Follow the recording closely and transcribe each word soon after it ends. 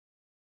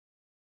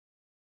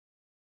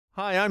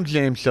Hi, I'm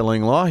James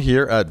Shillinglaw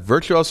here at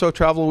Virtuoso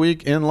Travel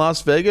Week in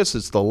Las Vegas.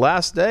 It's the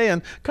last day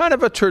and kind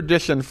of a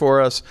tradition for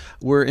us.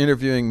 We're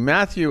interviewing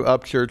Matthew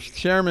Upchurch,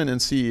 Chairman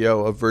and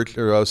CEO of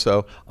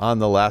Virtuoso, on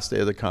the last day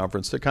of the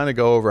conference to kind of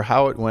go over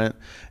how it went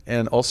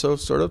and also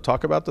sort of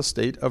talk about the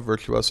state of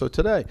Virtuoso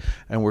today.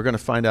 And we're going to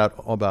find out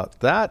about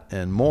that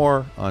and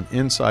more on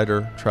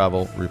Insider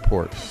Travel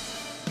Report.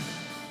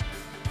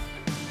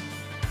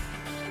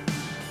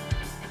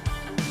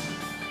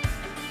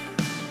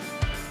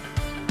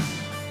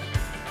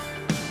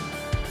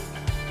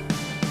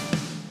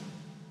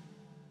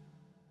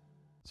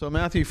 So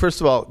Matthew,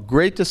 first of all,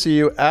 great to see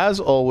you as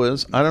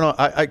always. I don't know.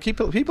 I keep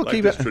people like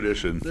keep this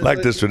tradition.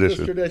 This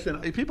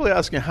tradition. People are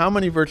asking how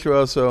many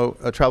Virtuoso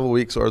travel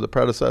weeks or the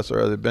predecessor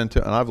have they been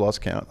to, and I've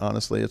lost count.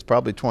 Honestly, it's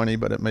probably 20,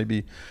 but it may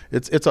be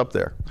it's up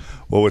there.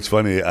 Well, what's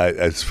funny?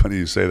 It's funny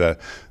you say that.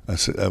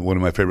 One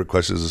of my favorite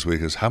questions this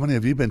week is, "How many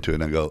have you been to?"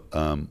 And I go,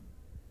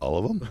 all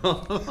of them.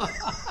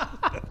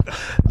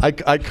 I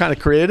kind of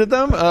created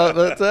them.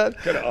 That's it.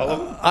 Kind of all of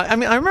them. I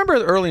mean, I remember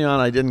early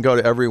on I didn't go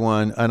to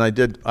everyone, and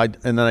and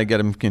then I get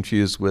them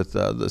confused with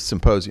the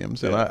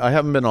symposiums. And I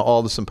haven't been to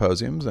all the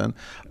symposiums,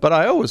 but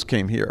I always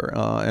came here,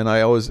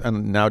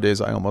 and nowadays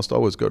I almost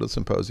always go to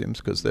symposiums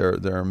because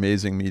they're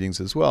amazing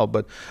meetings as well.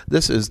 But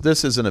this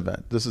is an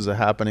event. This is a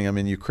happening. I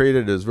mean, you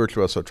created it as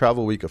Virtuoso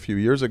Travel Week a few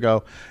years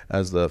ago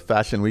as the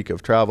fashion week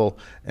of travel,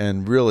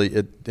 and really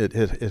it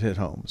hit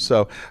home.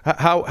 So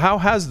how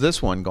has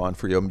this one gone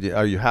for you?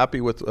 Are you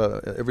happy with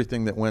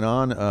everything that went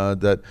on?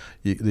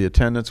 The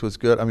attendance was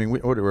good. I mean, we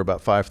were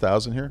about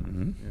 5,000 here.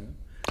 Mm-hmm.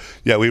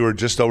 Yeah, we were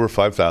just over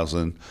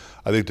 5,000.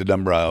 I think the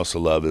number I also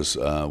love is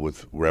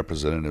with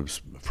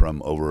representatives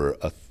from over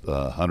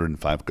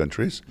 105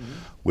 countries. Mm-hmm.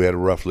 We had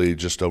roughly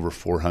just over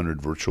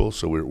 400 virtual,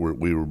 so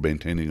we were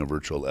maintaining a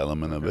virtual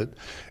element of it.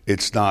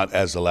 It's not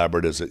as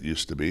elaborate as it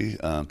used to be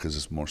because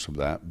it's more of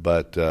that.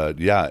 But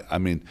yeah, I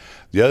mean,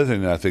 the other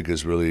thing that I think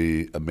is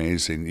really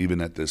amazing, even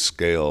at this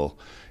scale,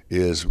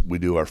 is we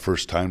do our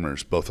first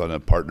timers, both on the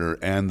partner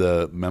and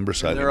the member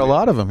side. And there are a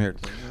lot of them here.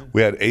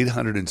 We had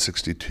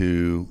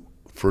 862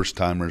 first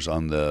timers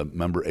on the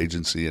member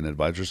agency and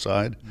advisor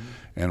side,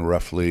 and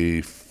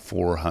roughly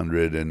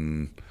 400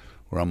 and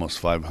we're almost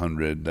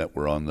 500 that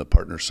were on the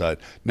partner side.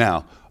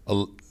 Now,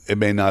 it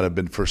may not have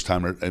been first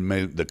timer.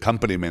 The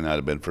company may not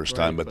have been first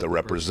time, but the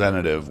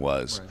representative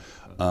was.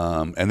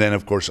 Right. And then,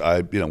 of course,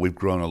 we've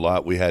grown a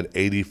lot. We had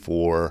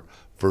 84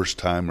 first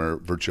timer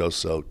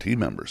Virtuoso team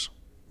members.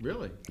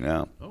 Really?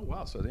 Yeah. Oh,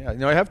 wow. So,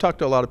 yeah, I have talked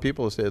to a lot of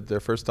people who say it's their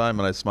first time,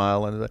 and I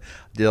smile and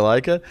do you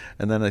like it?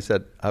 And then I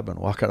said, I've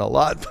been walking a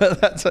lot,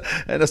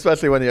 and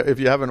especially if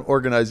you haven't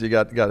organized, you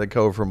got to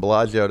go from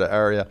Bellagio to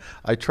area.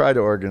 I try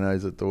to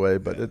organize it the way,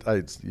 but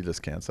you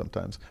just can't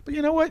sometimes. But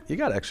you know what? You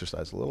got to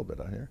exercise a little bit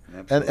out here.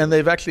 And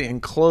they've actually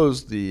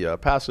enclosed the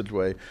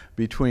passageway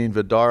between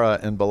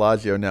Vidara and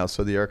Bellagio now,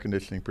 so the air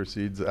conditioning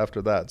proceeds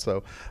after that.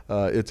 So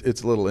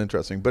it's a little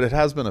interesting, but it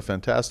has been a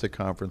fantastic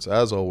conference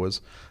as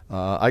always.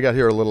 I got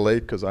here a little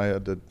late because I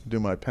had to do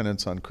my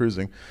penance on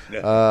cruising.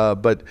 Yeah.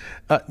 But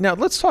now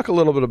let's talk a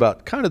little bit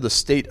about kind of the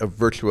state of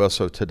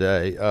Virtuoso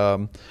today.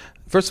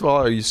 First of all,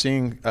 are you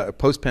seeing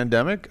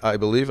post-pandemic? I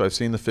believe I've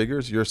seen the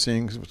figures. You're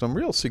seeing some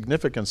real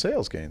significant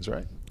sales gains,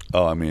 right?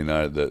 Oh, I mean,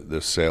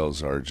 the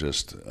sales are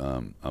just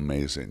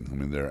amazing. I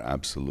mean, they're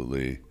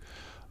absolutely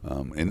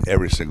in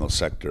every single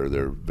sector.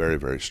 They're very,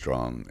 very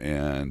strong.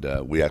 And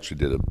we actually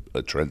did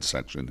a trend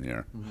section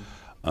here.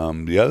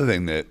 Mm-hmm. The other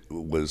thing that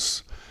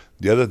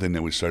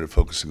we started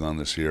focusing on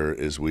this year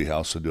is we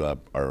also do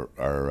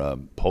our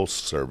pulse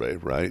survey,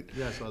 right?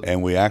 Yeah,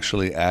 and we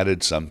actually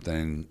added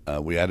something.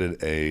 We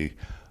added a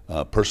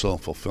personal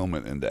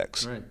fulfillment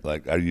index. Right.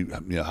 Like,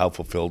 how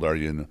fulfilled are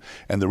you?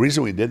 And the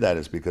reason we did that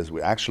is because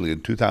we actually,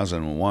 in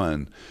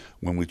 2001,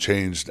 when we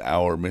changed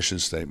our mission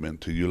statement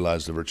to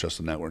utilize the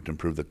Virtuoso Network to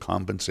improve the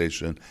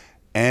compensation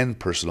and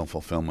personal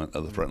fulfillment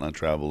of the frontline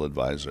travel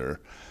advisor,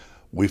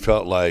 we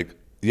felt like,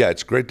 yeah,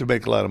 it's great to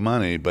make a lot of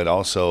money, but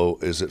also,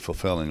 is it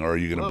fulfilling, or are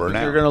you going to burn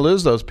out? You're going to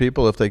lose those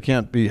people if they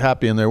can't be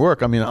happy in their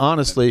work. I mean,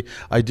 honestly,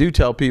 I do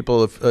tell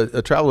people if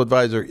a travel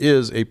advisor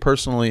is a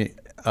personally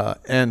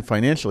and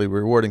financially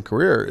rewarding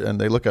career, and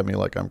they look at me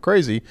like I'm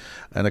crazy,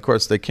 and of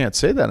course they can't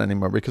say that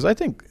anymore because I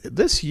think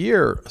this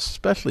year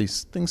especially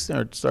things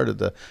started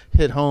to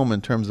hit home in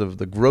terms of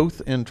the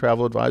growth in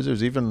travel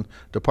advisors. Even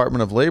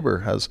Department of Labor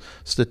has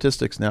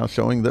statistics now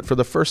showing that for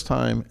the first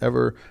time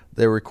ever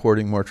they're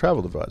recording more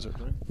travel advisors.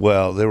 Right?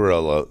 Well, they were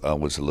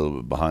was a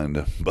little bit behind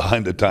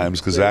the times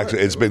because actually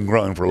it's been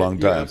growing for a long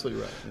time. You're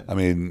absolutely right. Yeah. I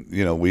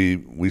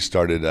mean, we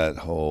started that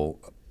whole.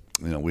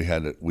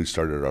 We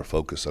started our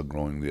focus on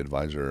growing the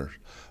advisor,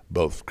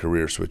 both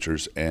career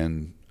switchers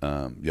and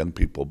young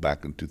people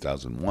back in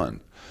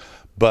 2001.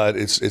 But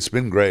it's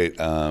been great.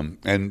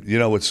 And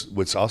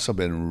what's also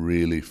been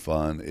really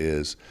fun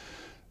is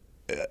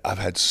I've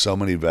had so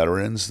many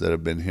veterans that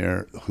have been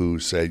here who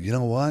say, you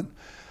know what,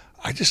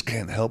 I just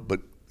can't help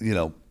but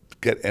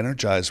get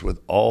energized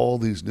with all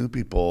these new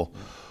people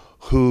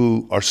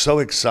who are so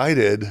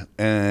excited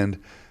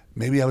and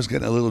maybe I was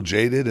getting a little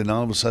jaded, and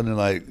all of a sudden,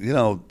 like,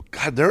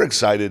 God, they're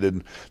excited.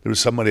 And there was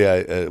somebody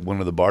at one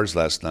of the bars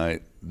last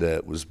night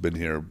that was been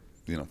here,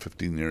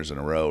 15 years in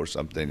a row or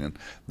something, and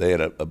they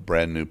had a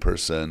brand new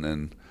person,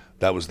 and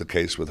that was the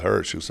case with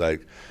her. She was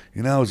like,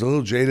 I was a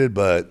little jaded,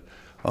 but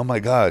oh my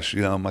gosh,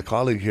 my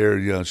colleague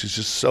here, she's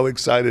just so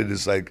excited.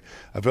 It's like,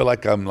 I feel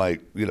like I'm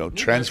like,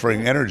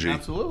 transferring energy.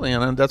 Absolutely,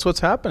 and that's what's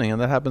happening, and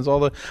that happens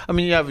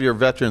you have your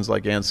veterans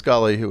like Ann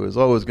Scully, who is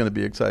always going to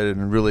be excited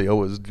and really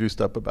always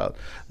juiced up about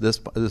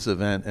this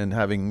event, and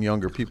having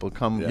younger people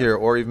come here,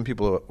 or even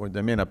people, or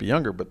they may not be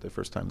younger, but the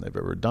first time they've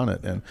ever done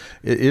it, and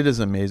it is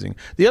amazing.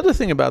 The other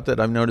thing about that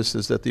I've noticed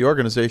is that the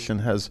organization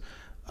has,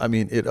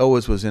 it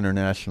always was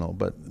international,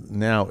 but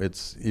now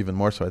it's even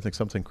more so. I think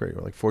something crazy,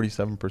 like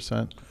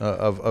 47%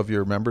 of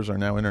your members are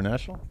now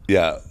international?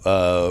 Yeah,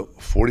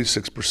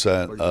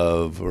 46%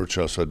 of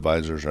Virtuoso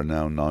advisors are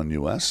now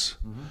non-U.S.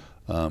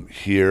 Mm-hmm.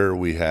 Here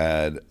we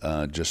had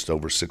just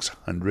over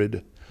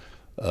 600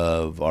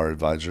 of our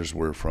advisors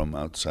were from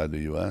outside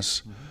the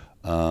U.S.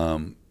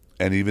 Mm-hmm.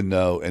 And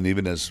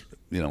even as,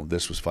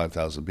 this was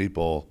 5,000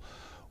 people,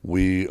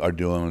 we are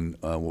doing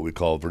what we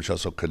call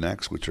Virtuoso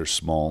Connects, which are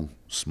small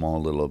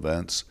little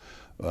events,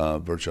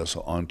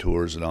 Virtuoso on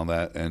tours and all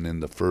that. And in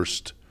the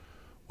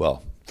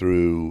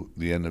through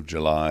the end of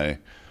July,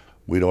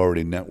 we'd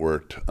already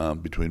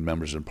networked between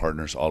members and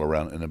partners all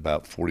around in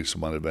about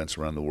 40-some-odd events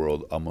around the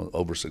world, almost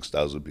over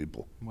 6,000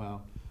 people.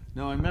 Wow.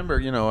 No, I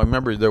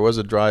remember there was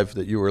a drive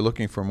that you were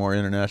looking for more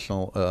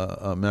international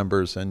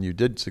members, and you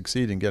did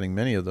succeed in getting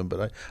many of them,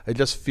 but I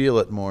just feel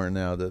it more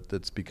now that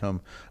it's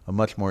become a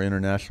much more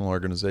international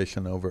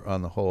organization over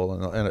on the whole,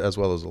 and as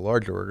well as a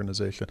larger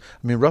organization.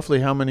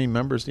 Roughly how many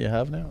members do you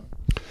have now?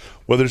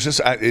 Well, there's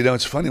just,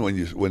 it's funny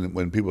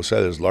when people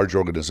say there's a large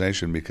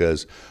organization,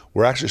 because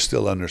we're actually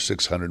still under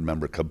 600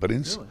 member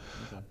companies. Really?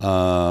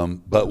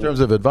 Okay. But in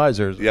terms of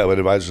advisors? Yeah, but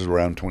advisors are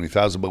around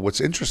 20,000. But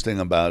what's interesting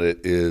about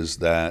it is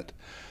that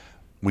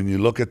when you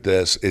look at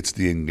this, it's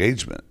the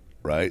engagement,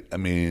 right?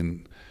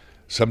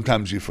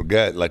 Sometimes you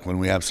forget, like when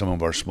we have some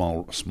of our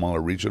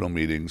smaller regional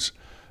meetings,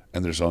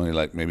 and there's only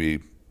like maybe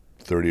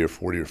 30 or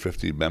 40 or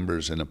 50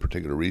 members in a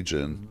particular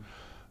region, mm-hmm.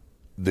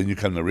 then you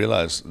come to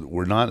realize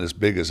we're not as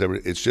big as ever.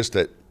 It's just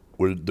that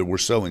we're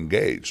so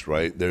engaged,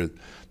 right? The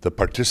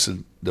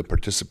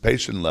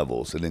participation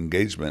levels and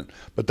engagement,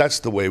 but that's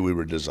the way we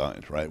were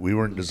designed, right? We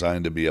weren't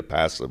designed to be a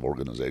passive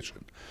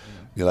organization.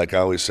 Mm-hmm. Like I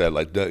always said,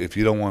 like if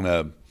you don't want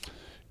to,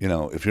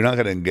 if you're not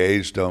going to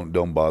engage,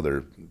 don't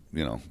bother,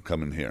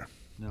 coming here.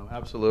 No,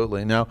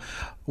 absolutely. Now,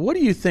 what do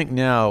you think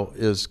now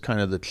is kind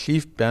of the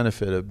chief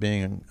benefit of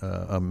being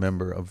a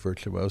member of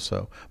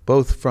Virtuoso,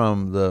 both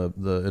from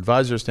the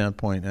advisor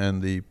standpoint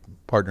and the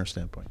partner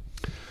standpoint?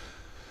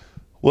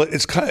 Well,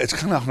 it's kind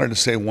of hard to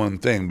say one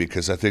thing,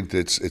 because I think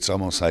that it's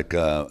almost like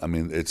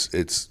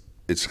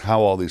it's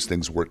how all these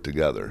things work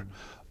together.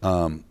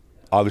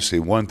 Obviously,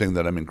 one thing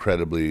that I'm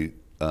incredibly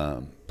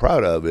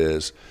proud of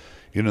is,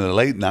 in the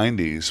late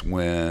 90s,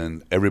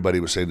 when everybody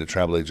was saying the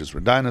travel agents were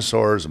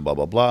dinosaurs and blah,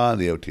 blah, blah, and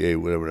the OTA,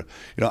 whatever,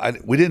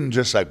 we didn't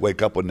just like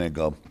wake up one day and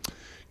go,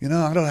 I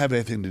don't have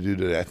anything to do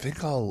today. I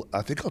think I'll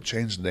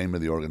change the name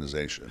of the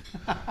organization.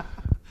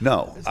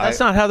 No. That's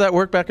not how that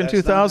worked back in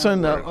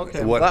 2000? No.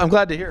 Okay. I'm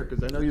glad to hear,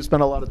 because I know you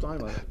spent a lot of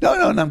time on it.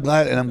 No, and I'm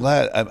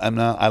glad.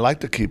 I like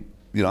to keep,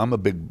 I'm a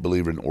big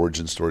believer in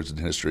origin stories and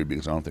history,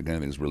 because I don't think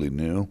anything's really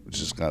new. It's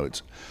just how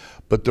it's.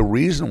 But the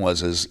reason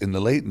is in the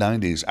late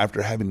 90s,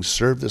 after having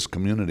served this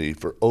community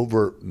for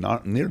over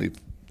nearly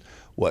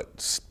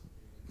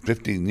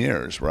 15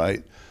 years,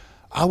 right?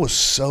 I was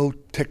so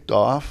ticked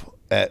off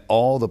at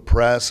all the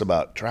press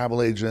about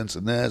travel agents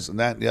and this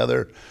and that and the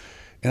other.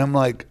 And I'm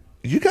like,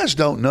 you guys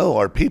don't know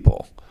our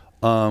people.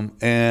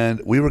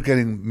 And we were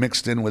getting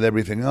mixed in with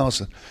everything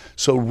else.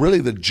 So really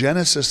the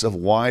genesis of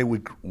why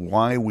we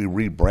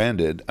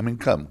rebranded,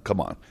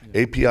 come on.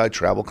 API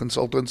Travel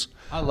Consultants.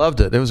 I loved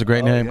it. It was a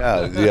great name.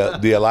 Yeah,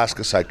 the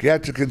Alaska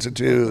Psychiatric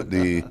Institute,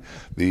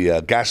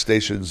 the gas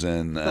stations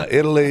in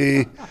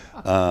Italy.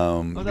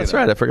 That's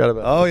right. I forgot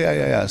about that. Oh,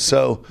 yeah.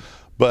 So,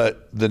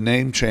 but the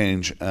name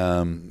change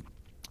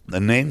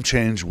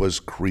was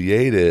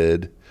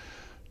created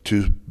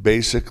to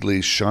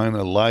basically shine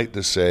a light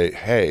to say,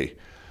 hey,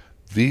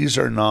 these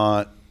are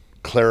not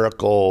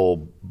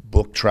clerical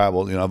book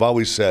travel. I've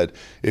always said,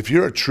 if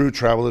you're a true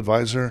travel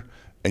advisor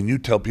and you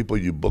tell people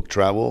you book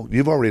travel,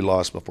 you've already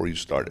lost before you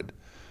started.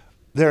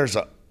 There's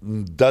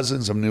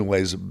dozens of new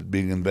ways of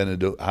being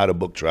invented how to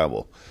book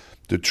travel,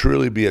 to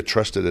truly be a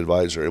trusted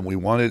advisor.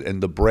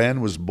 And the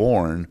brand was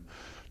born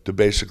to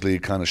basically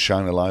kind of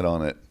shine a light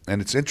on it.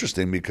 And it's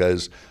interesting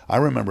because I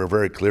remember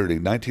very clearly,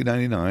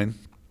 1999,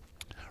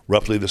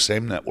 roughly the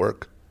same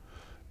network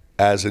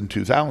as in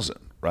 2000.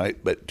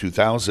 Right, but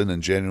 2000 in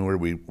January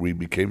we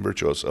became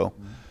Virtuoso.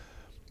 Mm-hmm.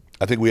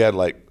 I think we had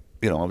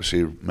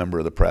obviously a member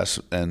of the press,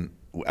 and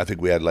I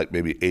think we had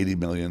maybe 80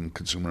 million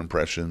consumer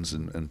impressions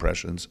and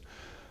impressions.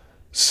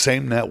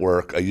 Same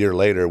network a year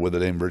later with the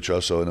name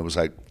Virtuoso, and it was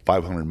like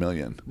 500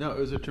 million. No, it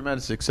was a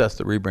tremendous success,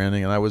 the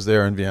rebranding, and I was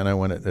there in Vienna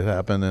when it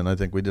happened, and I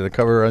think we did a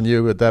cover on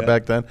you at that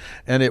back then.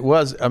 And it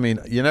was, I mean,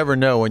 you never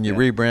know when you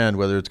rebrand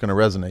whether it's going to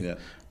resonate. Yeah.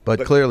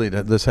 But clearly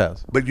this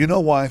has. But you know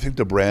why I think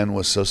the brand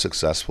was so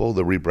successful,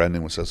 the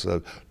rebranding was so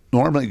successful?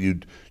 Normally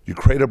you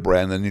create a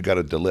brand, then you got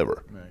to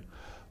deliver. Right.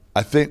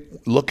 I think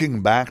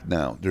looking back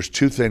now, there's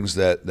two things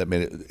that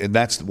made it, and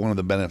that's one of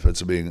the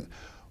benefits of being,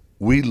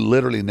 we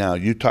literally now,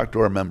 you talk to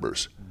our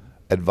members,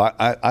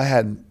 I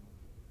had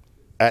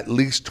at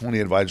least 20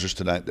 advisors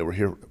tonight that were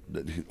here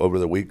over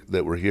the week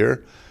that were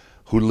here,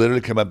 who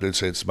literally came up and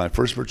said, it's my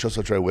first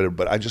Virtuoso trade winner,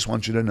 but I just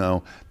want you to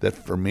know that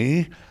for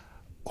me,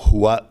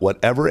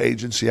 whatever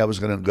agency I was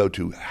going to go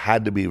to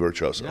had to be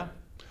Virtuoso. Yeah.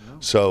 No.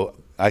 So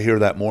I hear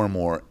that more and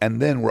more.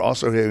 And then we're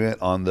also hearing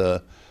it on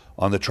the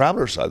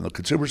traveler side, on the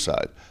consumer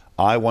side.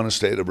 I want to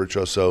stay at a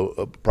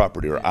Virtuoso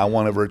property, or I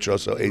want a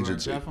Virtuoso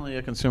agency. You were definitely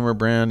a consumer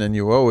brand, and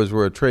you always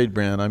were a trade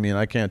brand. I mean,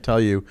 I can't tell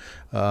you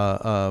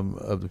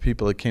of the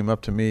people that came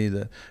up to me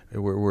that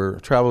were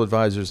travel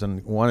advisors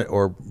and wanted,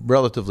 or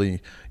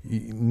relatively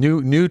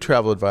new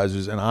travel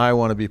advisors, and I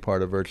want to be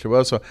part of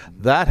Virtuoso.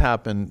 That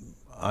happened,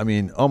 I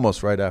mean,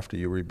 almost right after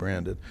you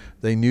rebranded.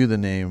 They knew the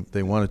name.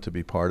 They wanted to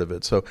be part of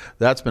it. So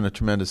that's been a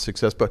tremendous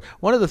success. But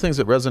one of the things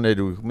that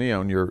resonated with me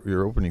on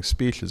your opening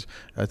speech is,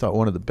 I thought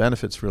one of the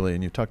benefits really,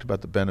 and you talked about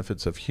the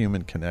benefits of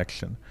human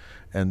connection.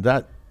 And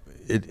that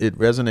it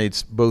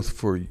resonates both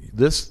for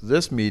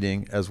this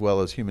meeting as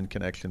well as human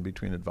connection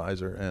between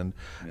advisor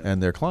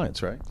and their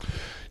clients, right?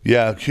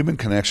 Yeah, human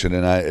connection.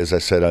 And as I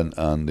said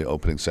on the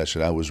opening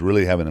session, I was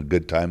really having a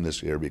good time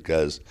this year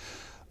because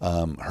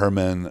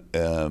Herman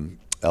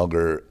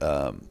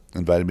Elger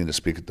invited me to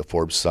speak at the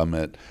Forbes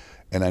Summit,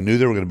 and I knew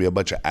there were going to be a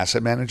bunch of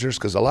asset managers,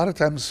 because a lot of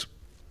times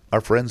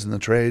our friends in the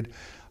trade,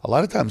 a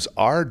lot of times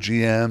our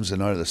GMs and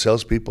the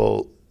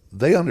salespeople,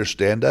 they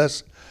understand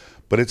us,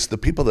 but it's the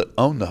people that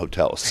own the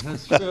hotels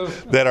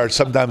that are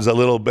sometimes a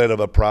little bit of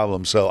a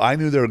problem. So I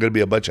knew there were going to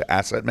be a bunch of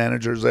asset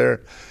managers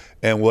there,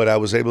 and what I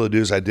was able to do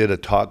is I did a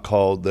talk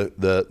called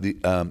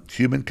the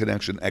Human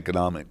Connection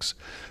Economics,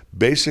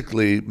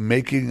 basically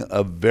making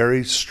a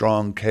very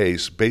strong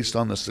case based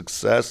on the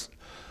success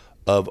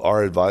of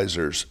our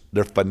advisors,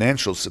 their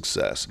financial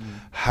success,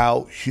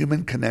 how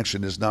human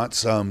connection is not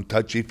some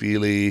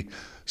touchy-feely,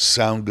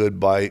 sound good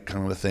bite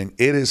kind of a thing.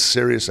 It is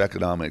serious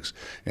economics,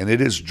 and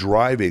it is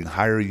driving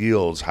higher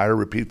yields, higher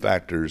repeat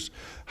factors,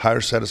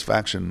 higher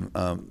satisfaction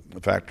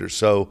factors.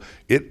 So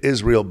it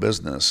is real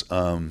business,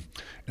 and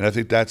I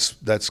think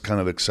that's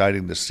kind of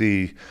exciting to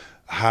see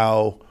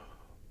how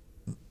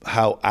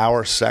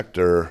our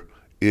sector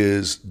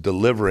is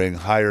delivering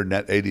higher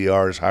net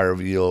ADRs, higher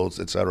yields,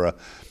 et cetera.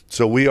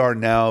 So we are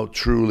now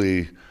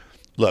truly,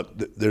 look,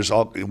 there's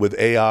all, with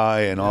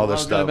AI and all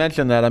this stuff. I was going to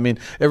mention that. I mean,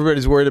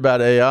 everybody's worried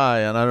about AI,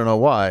 and I don't know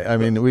why. I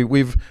mean,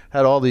 we've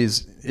had all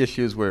these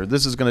issues where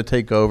this is going to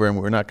take over and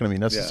we're not going to be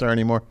necessary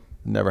anymore.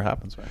 It never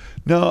happens, right?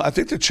 No, I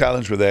think the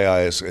challenge with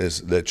AI is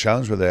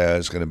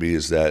going to be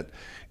is that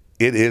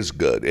it is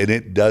good, and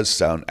it does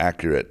sound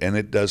accurate, and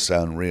it does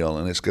sound real,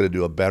 and it's going to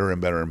do a better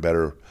and better and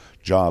better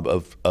job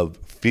of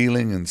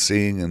feeling and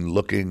seeing and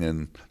looking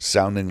and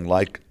sounding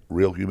like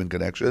real human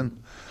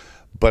connection.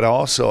 But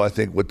also, I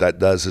think what that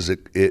does is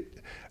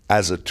it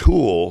as a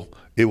tool,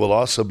 it will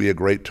also be a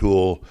great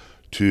tool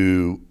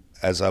to,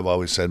 as I've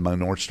always said, my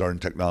North Star in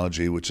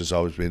technology, which has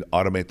always been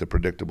automate the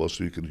predictable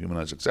so you can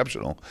humanize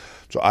exceptional.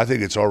 So I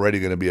think it's already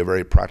going to be a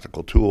very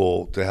practical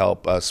tool to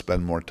help us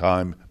spend more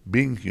time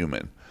being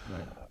human.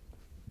 Right.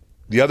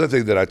 The other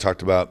thing that I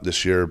talked about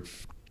this year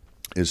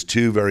is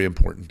two very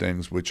important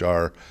things, which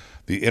are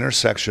the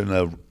intersection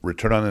of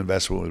return on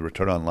investment with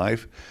return on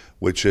life,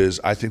 which is,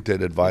 I think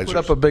that advisors put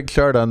up a big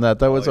chart on that.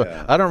 That was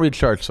I don't read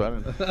charts, so I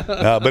don't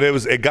know. No, but it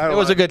was a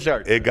good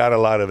chart. It got a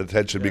lot of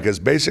attention because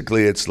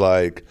basically it's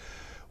like,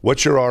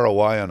 what's your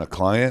ROI on a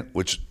client?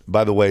 Which,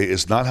 by the way,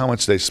 is not how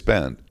much they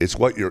spend. It's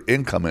what your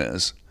income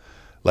is,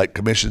 like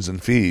commissions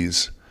and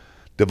fees,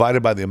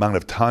 divided by the amount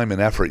of time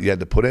and effort you had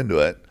to put into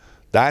it.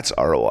 That's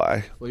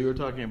ROI. Well, you were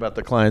talking about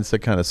the clients that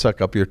kind of suck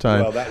up your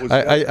time. Well, that was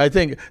I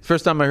think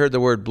first time I heard the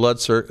word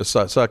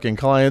blood-sucking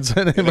clients.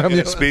 in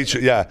a speech,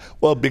 yeah.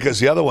 Well, because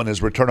the other one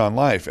is return on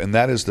life, and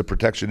that is the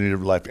protection of your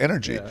life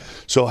energy. Yeah.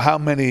 So how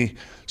many?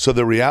 So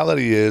the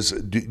reality is,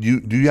 do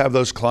you have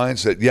those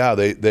clients that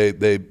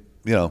they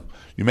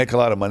you make a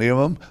lot of money of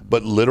them,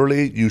 but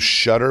literally you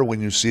shudder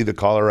when you see the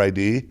caller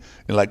ID.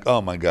 You're like,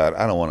 oh my God,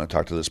 I don't want to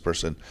talk to this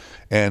person.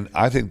 And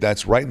I think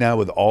that's right now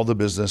with all the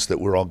business that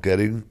we're all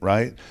getting,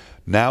 right?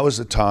 Now is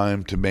the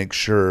time to make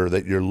sure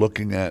that you're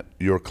looking at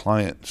your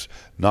clients,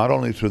 not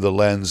only through the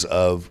lens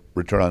of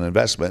return on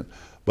investment,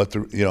 but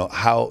through,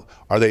 how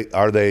are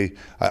they,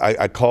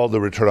 I call the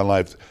return on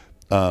life,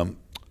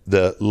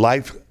 the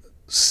life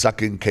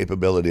sucking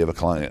capability of a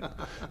client.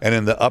 And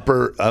in the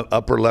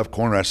upper left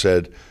corner, I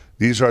said,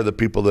 these are the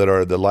people that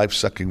are the life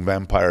sucking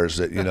vampires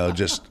that,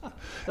 just.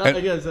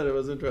 Again, I said it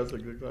was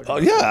interesting. Oh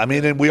yeah. I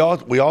mean, and we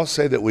all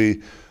say that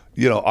we,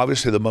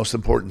 obviously the most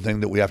important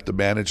thing that we have to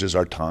manage is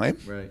our time.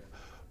 Right.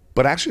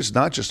 But actually, it's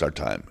not just our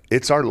time.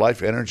 It's our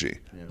life energy.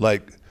 Yeah.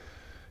 Like,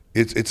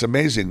 it's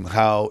amazing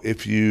how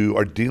if you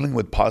are dealing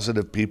with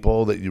positive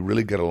people that you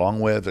really get along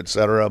with, et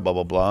cetera, blah,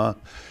 blah, blah,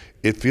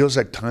 it feels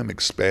like time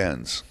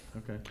expands.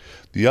 Okay.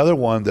 The other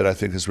one that I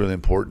think is really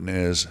important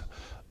is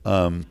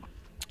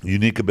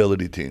unique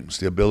ability teams.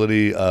 The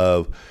ability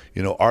of,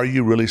 are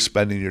you really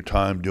spending your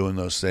time doing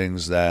those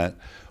things that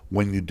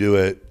when you do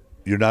it,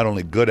 you're not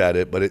only good at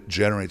it, but it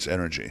generates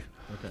energy.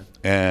 Okay.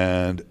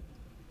 And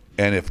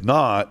if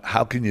not,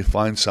 how can you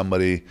find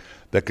somebody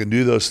that can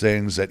do those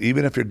things that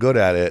even if you're good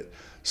at it,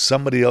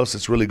 somebody else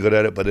that's really good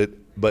at it,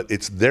 but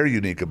it's their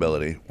unique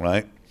ability,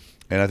 right?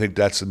 And I think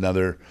that's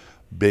another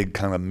big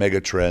kind of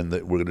mega trend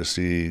that we're going to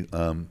see.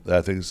 That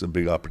I think is a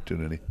big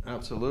opportunity.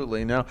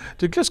 Absolutely. Now,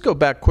 to just go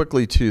back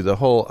quickly to the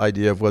whole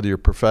idea of whether you're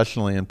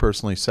professionally and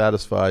personally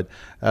satisfied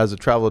as a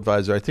travel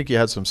advisor, I think you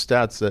had some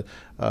stats that,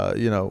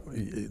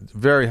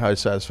 very high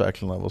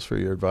satisfaction levels for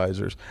your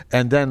advisors.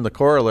 And then the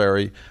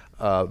corollary,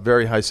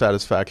 very high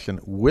satisfaction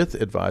with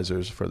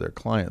advisors for their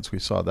clients. We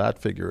saw that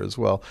figure as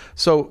well.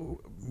 So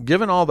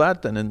given all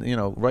that, then,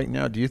 and right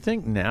now, do you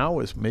think now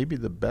is maybe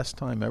the best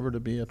time ever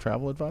to be a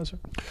travel advisor?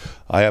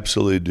 I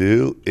absolutely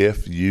do.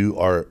 If you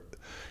are,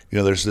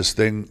 there's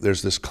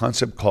this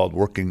concept called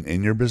working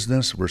in your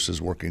business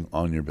versus working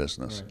on your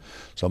business. Right.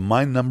 So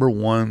my number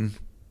one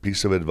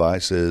piece of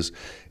advice is,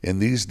 in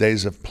these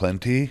days of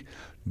plenty,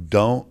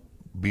 don't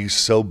be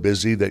so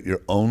busy that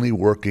you're only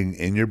working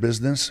in your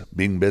business,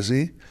 being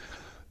busy.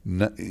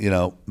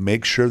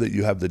 Make sure that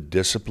you have the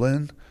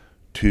discipline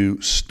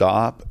to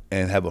stop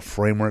and have a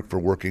framework for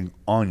working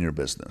on your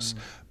business.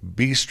 Mm-hmm.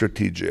 Be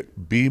strategic.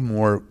 Be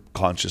more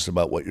conscious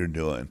about what you're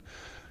doing.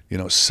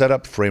 Set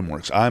up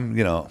frameworks. I'm,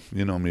 you know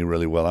me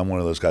really well. I'm one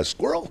of those guys.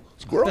 Squirrel.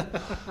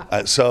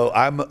 So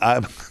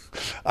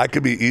I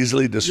could be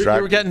easily distracted.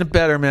 You're getting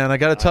better, man. I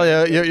got to tell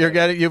you, you're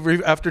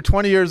getting. After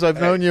 20 years,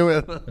 I've known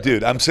you.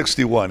 Dude, I'm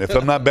 61. If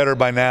I'm not better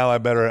by now, I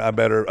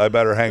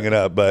better hang it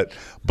up. But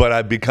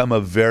I've become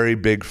a very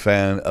big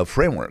fan of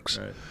frameworks.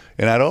 Right.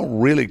 And I don't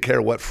really care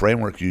what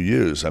framework you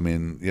use. I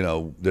mean,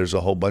 there's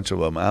a whole bunch of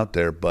them out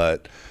there,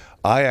 but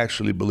I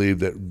actually believe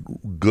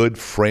that good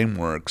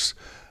frameworks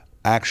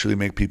actually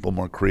make people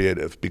more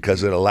creative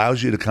because it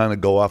allows you to kind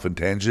of go off in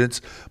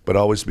tangents, but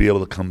always be able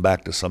to come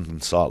back to something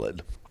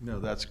solid. No,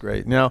 that's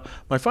great. Now,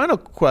 my final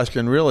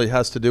question really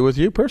has to do with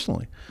you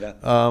personally.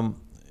 Yeah.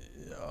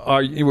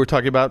 You were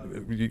talking about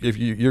if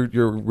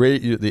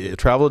the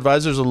travel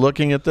advisors are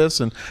looking at this,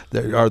 and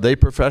are they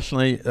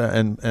professionally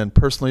and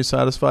personally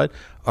satisfied?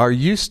 Are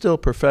you still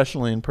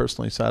professionally and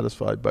personally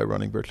satisfied by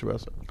running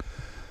Virtuoso?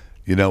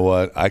 You know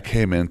what? I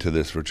came into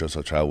this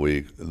Virtuoso Travel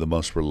Week the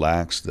most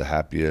relaxed, the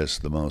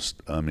happiest,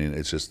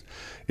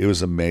 it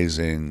was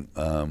amazing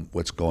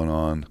what's going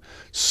on.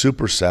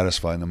 Super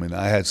satisfying. I mean,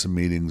 I had some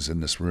meetings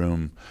in this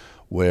room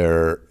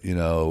where,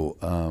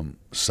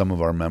 some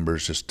of our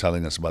members just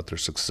telling us about their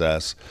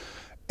success.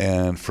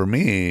 And for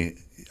me,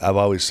 I've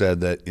always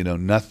said that,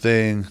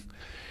 nothing,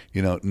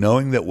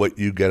 knowing that what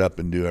you get up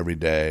and do every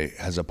day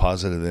has a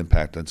positive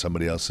impact on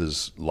somebody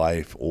else's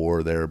life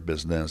or their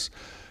business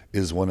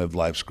is one of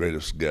life's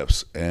greatest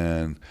gifts.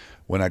 And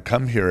when I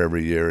come here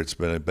every year,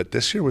 but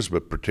this year was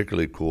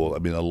particularly cool. I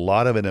mean, a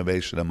lot of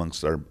innovation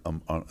amongst our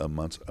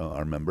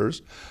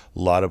members, a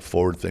lot of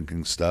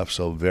forward-thinking stuff.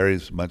 So very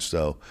much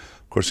so.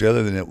 Of course, the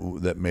other thing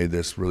that made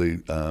this really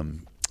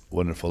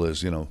wonderful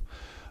is,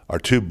 our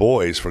two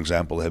boys, for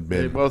example, have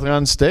been... They both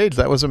on stage.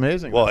 That was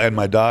amazing. Well, and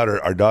our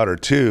daughter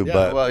too.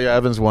 Yeah,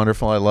 Evan's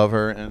wonderful. I love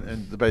her.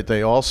 But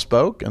they all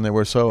spoke, and they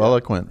were so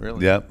eloquent,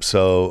 really. Yeah.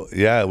 So,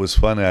 it was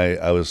fun.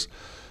 I was...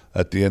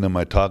 At the end of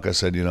my talk, I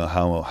said,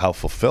 how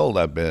fulfilled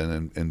I've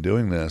been in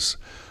doing this.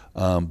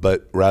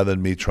 But rather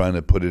than me trying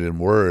to put it in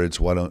words,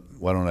 why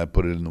don't I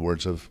put it in the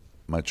words of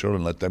my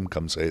children? Let them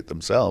come say it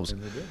themselves.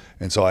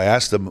 And so I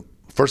asked them,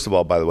 first of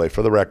all, by the way,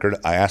 for the record,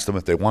 I asked them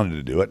if they wanted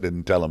to do it,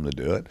 didn't tell them to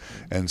do it.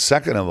 And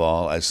second of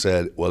all, I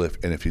said, well,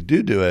 if you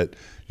do it,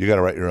 you got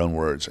to write your own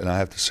words. And I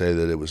have to say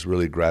that it was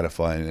really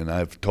gratifying. And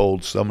I've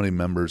told so many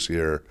members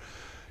here,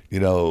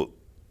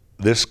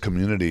 this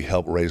community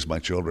helped raise my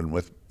children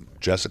with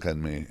Jessica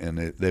and me, and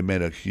they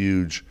made a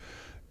huge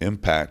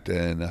impact.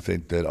 And I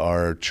think that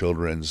our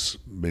children's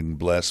been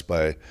blessed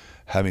by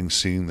having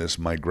seen this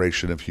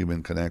migration of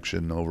human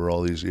connection over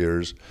all these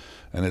years,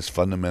 and it's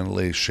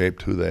fundamentally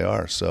shaped who they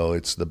are. So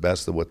it's the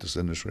best of what this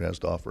industry has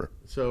to offer.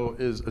 So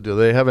do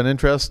they have an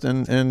interest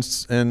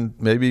in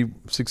maybe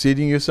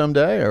succeeding you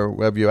someday, or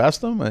have you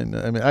asked them? I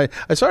mean,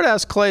 I sort of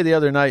asked Clay the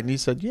other night, and he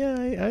said, yeah,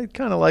 I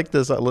kind of like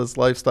this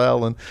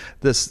lifestyle and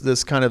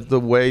this kind of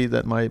the way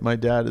that my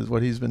dad is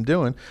what he's been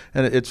doing.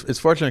 And it's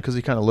fortunate because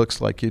he kind of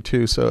looks like you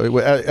too. So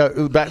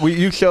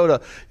you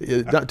showed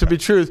to be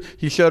truth,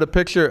 he showed a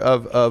picture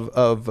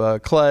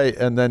of Clay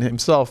and then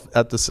himself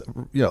at this.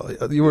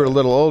 You were a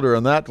little older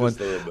on that one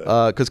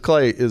because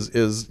Clay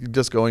is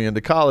just going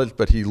into college,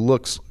 but he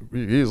looks.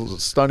 He's a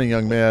stunning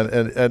young man,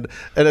 and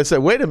I said,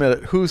 "Wait a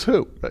minute, who's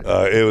who?"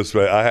 It was.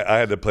 I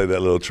had to play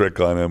that little trick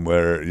on him,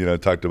 where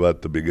talked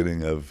about the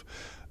beginning of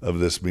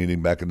this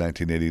meeting back in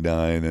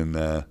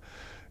 1989,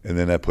 And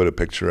then I put a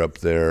picture up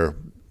there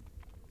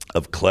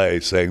of Clay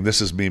saying,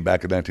 "This is me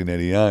back in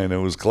 1989. It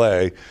was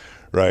Clay."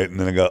 Right. And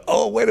then I go,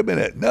 "Oh, wait a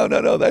minute. No,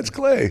 that's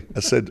Clay." I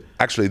said,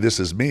 "Actually, this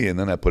is me." And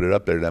then I put it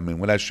up there. I mean,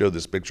 when I show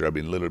this picture, I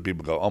mean, literally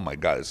people go, "Oh my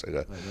God, it's like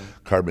a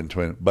carbon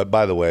twin." But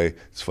by the way,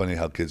 it's funny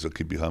how kids will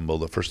keep you humble.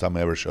 The first time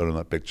I ever showed them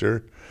that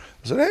picture,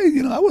 I said,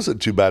 "Hey, I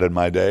wasn't too bad in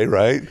my day,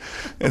 right?"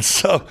 And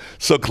so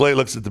Clay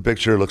looks at the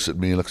picture, looks at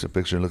me, looks at the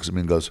picture, looks at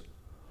me and goes,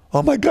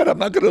 "Oh my God, I'm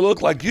not going to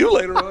look like you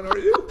later on, are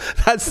you?"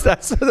 That's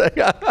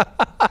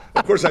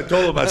Of course, I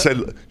told him, I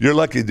said, "You're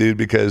lucky, dude,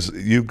 because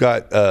you've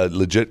got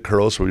legit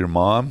curls from your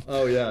mom."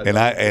 Oh yeah.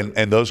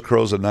 And those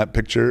curls in that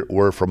picture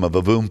were from a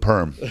Vavoom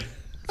perm.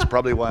 It's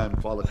probably why I'm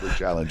follically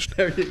challenged.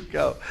 There you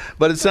go.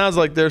 But it sounds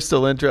like they're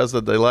still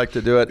interested. They like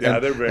to do it. Yeah,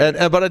 they're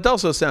very. But it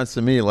also sounds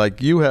to me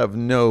like you have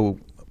no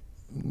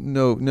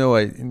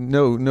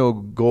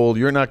goal.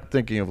 You're not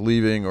thinking of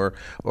leaving or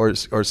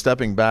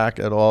stepping back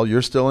at all.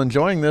 You're still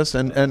enjoying this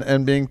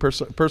and being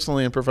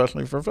personally and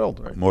professionally fulfilled,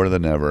 right? More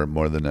than ever.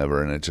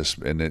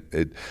 And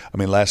I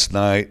mean, last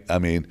night,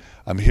 I'm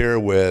here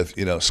with,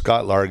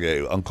 Scott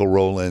Largay, Uncle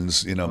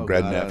Roland's,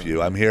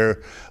 grandnephew. I'm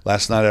here.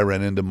 Last night I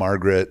ran into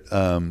Margaret,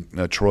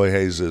 Troy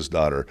Hayes'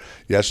 daughter.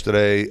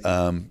 Yesterday,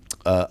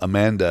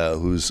 Amanda,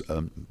 who's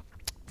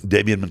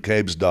Damian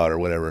McCabe's daughter,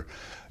 whatever,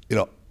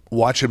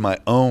 watching my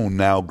own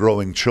now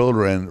growing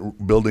children,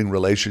 building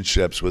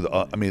relationships with,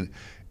 I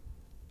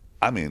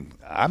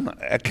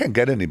can't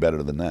get any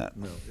better than that.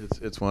 No,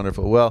 it's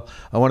wonderful. Well,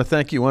 I want to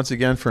thank you once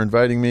again for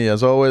inviting me.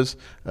 As always,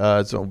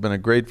 it's been a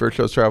great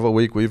Virtuoso Travel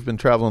Week. We've been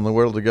traveling the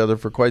world together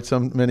for quite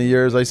many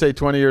years. I say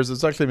 20 years.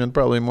 It's actually been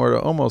probably more,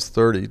 almost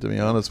 30, to be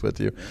honest with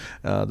you,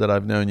 that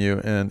I've known you.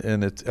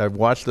 And I've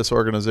watched this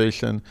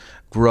organization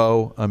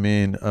grow,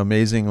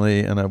 amazingly,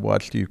 and I've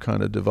watched you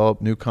kind of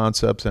develop new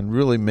concepts and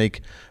really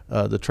make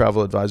the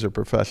travel advisor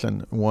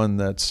profession one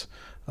that's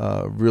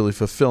really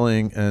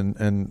fulfilling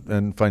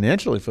and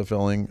financially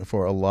fulfilling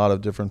for a lot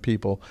of different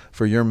people,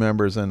 for your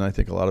members, and I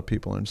think a lot of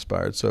people are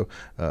inspired. So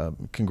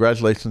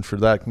congratulations for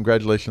that.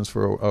 Congratulations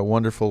for a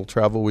wonderful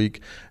travel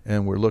week,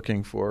 and we're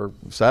looking for,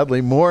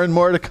 sadly, more and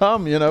more to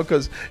come,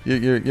 because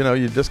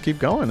you just keep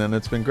going, and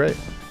it's been great.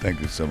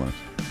 Thank you so much.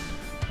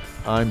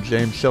 I'm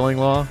James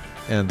Shillinglaw,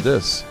 and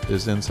this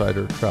is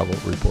Insider Travel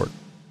Report.